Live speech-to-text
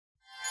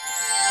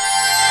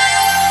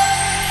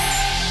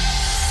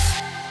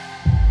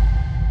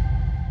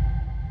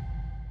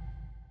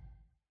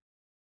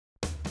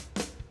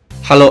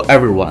Hello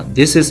everyone,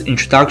 this is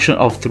introduction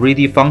of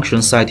 3D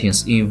function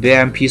settings in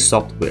VMP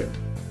software.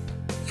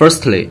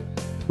 Firstly,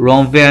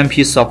 run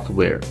VMP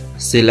software,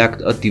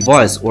 select a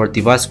device or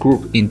device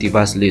group in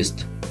device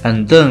list,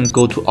 and then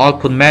go to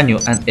output menu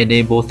and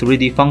enable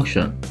 3D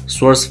function.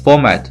 Source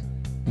format.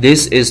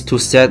 This is to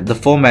set the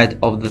format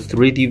of the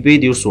 3D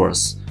video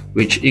source,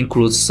 which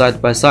includes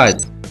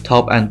side-by-side,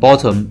 top and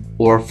bottom,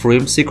 or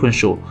frame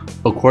sequential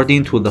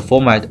according to the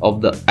format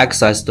of the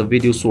accessed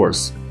video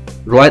source.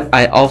 Right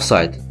eye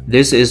offset.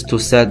 This is to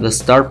set the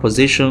start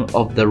position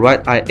of the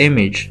right eye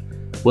image.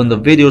 When the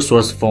video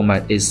source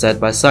format is side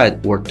by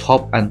side or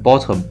top and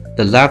bottom,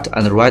 the left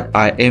and right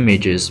eye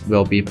images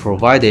will be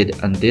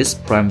provided and this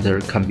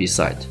parameter can be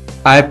set.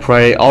 Eye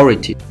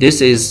priority.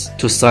 This is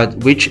to set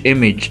which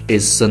image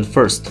is sent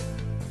first,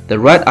 the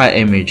right eye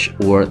image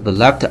or the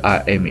left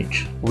eye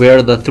image.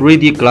 Wear the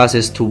 3D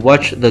glasses to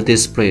watch the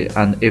display,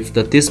 and if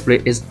the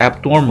display is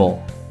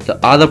abnormal,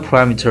 the other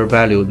parameter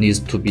value needs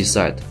to be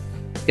set.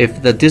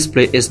 If the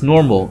display is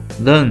normal,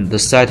 then the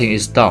setting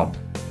is done.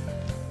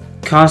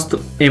 Cast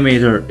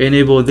emitter.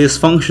 Enable this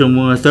function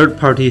when a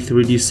third-party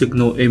 3D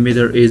signal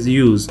emitter is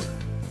used.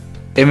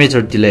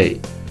 Emitter delay.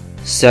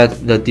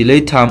 Set the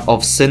delay time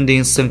of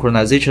sending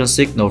synchronization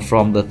signal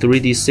from the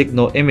 3D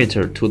signal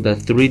emitter to the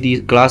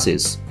 3D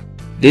glasses.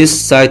 This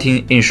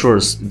setting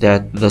ensures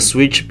that the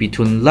switch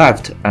between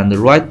left and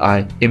right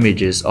eye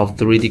images of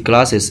 3D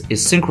glasses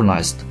is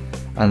synchronized,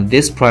 and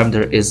this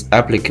parameter is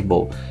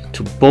applicable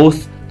to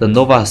both the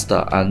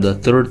NovaStar and the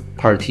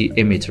third-party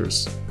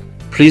emitters.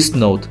 Please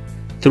note,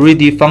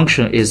 3D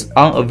function is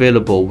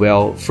unavailable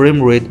while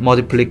frame rate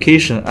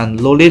multiplication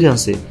and low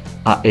latency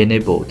are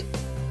enabled.